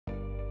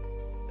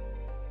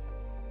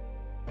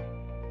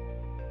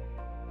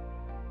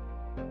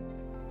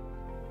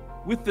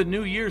With the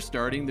new year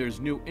starting,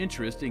 there's new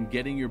interest in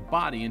getting your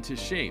body into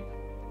shape.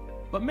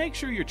 But make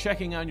sure you're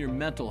checking on your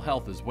mental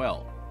health as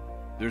well.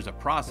 There's a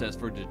process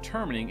for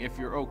determining if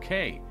you're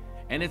okay,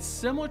 and it's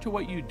similar to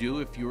what you do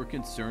if you're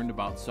concerned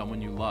about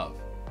someone you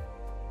love.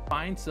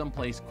 Find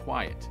someplace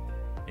quiet.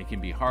 It can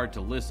be hard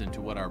to listen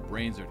to what our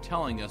brains are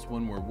telling us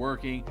when we're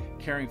working,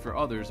 caring for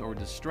others, or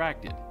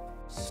distracted.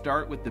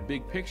 Start with the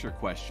big picture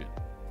question.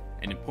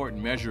 An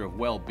important measure of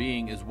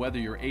well-being is whether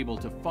you're able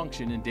to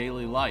function in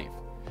daily life.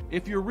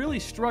 If you're really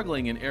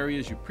struggling in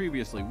areas you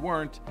previously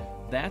weren't,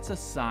 that's a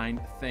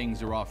sign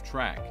things are off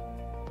track.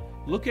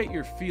 Look at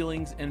your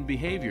feelings and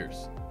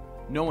behaviors.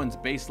 No one's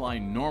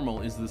baseline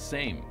normal is the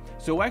same,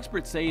 so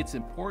experts say it's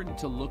important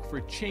to look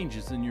for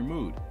changes in your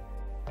mood.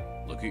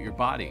 Look at your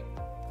body.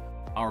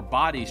 Our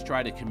bodies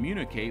try to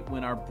communicate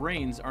when our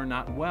brains are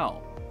not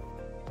well.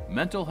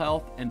 Mental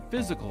health and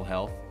physical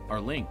health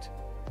are linked.